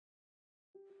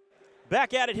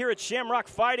Back at it here at Shamrock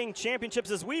Fighting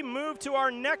Championships as we move to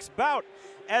our next bout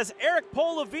as Eric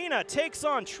Polovina takes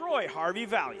on Troy Harvey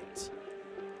Valiant.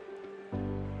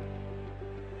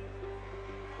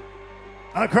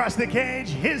 Across the cage,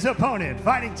 his opponent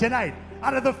fighting tonight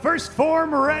out of the first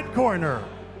form red corner.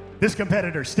 This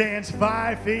competitor stands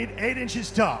 5 feet 8 inches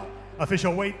tall.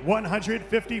 Official weight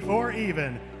 154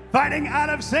 even. Fighting out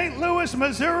of St. Louis,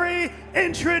 Missouri,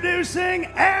 introducing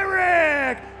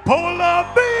Eric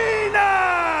Polovina!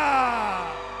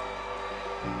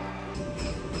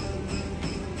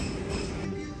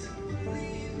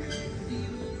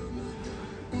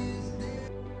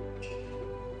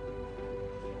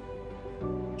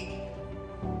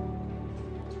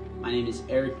 My name is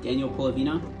Eric Daniel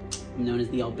Polovina. I'm known as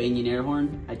the Albanian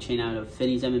Airhorn. I train out of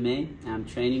Finney's MMA, and I'm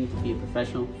training to be a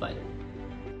professional fighter.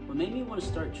 What made me want to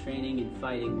start training and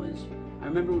fighting was, I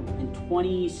remember in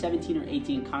 2017 or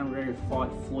 18, Conor McGregor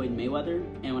fought Floyd Mayweather,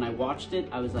 and when I watched it,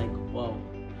 I was like, whoa,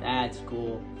 that's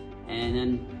cool. And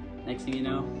then, next thing you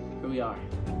know, here we are.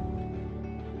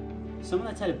 Someone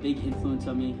that's had a big influence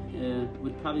on me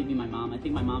would probably be my mom. I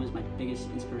think my mom is my biggest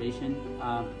inspiration.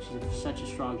 She's such a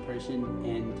strong person,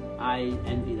 and I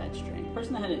envy that strength. The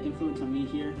person that had an influence on me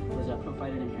here was a pro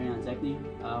fighter named Eric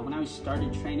Polovina. When I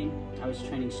started training, I was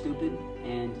training stupid,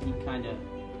 and he kind of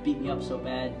beat me up so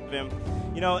bad.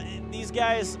 You know, these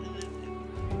guys,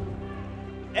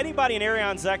 anybody in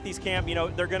Arion Zekni's camp, you know,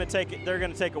 they're gonna take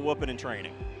a whooping in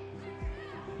training.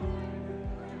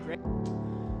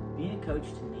 Being a coach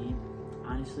to me,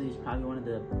 honestly, is probably one of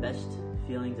the best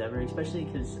feelings ever, especially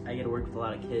because I get to work with a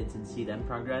lot of kids and see them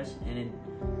progress. And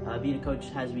being a coach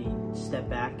has me step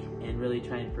back and really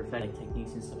try to perfect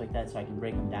techniques and stuff like that so I can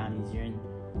break them down easier, and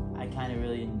I kind of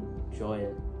really enjoy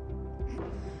it.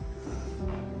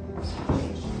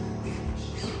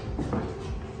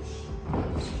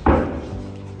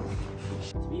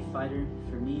 To be a fighter,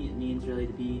 for me, it means really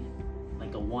to be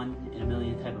like a 1 in a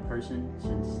million type of person,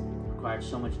 since it requires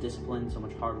so much discipline, so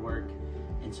much hard work,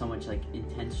 and so much like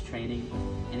intense training.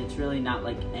 And it's really not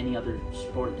like any other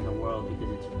sport in the world,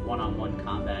 because it's one-on-one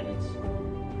combat. It's,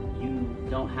 you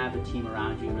don't have a team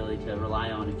around you really to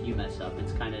rely on if you mess up.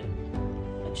 It's kind of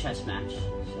a chess match.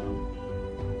 So,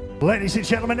 ladies and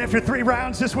gentlemen, after 3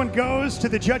 rounds, this one goes to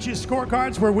the judges'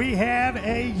 scorecards, where we have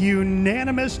a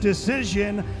unanimous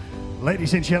decision.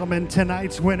 Ladies and gentlemen,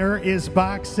 tonight's winner is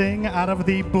boxing out of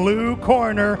the blue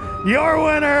corner. Your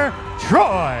winner,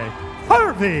 Troy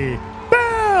Harvey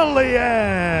Valiant.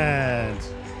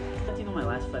 Reflecting on my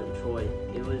last fight with Troy,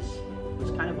 it was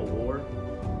kind of a war.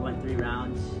 We went 3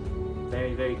 rounds,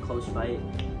 very, very close fight.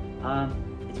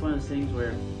 It's one of those things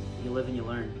where you live and you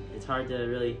learn. It's hard to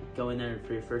really go in there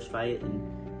for your first fight and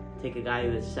take a guy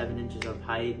who has 7 inches of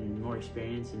height and more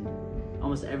experience and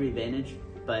almost every advantage.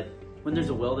 But when there's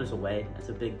a will, there's a way. That's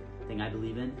a big thing I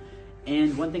believe in.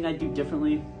 And one thing I'd do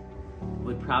differently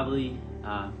would probably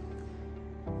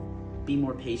be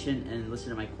more patient and listen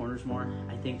to my corners more.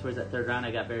 I think towards that 3rd round,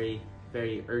 I got very,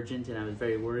 very urgent, and I was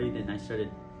very worried, and I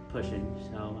started pushing.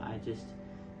 So I just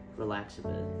relaxed a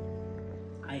bit.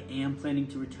 I am planning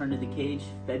to return to the cage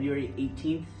February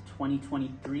 18th,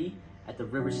 2023 at the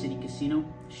River City Casino,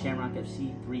 Shamrock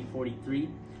FC 343.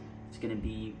 It's gonna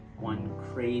be one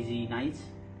crazy night,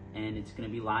 and it's gonna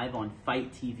be live on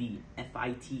Fight TV,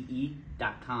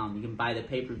 FITE.com. You can buy the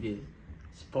pay-per-view.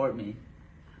 Support me.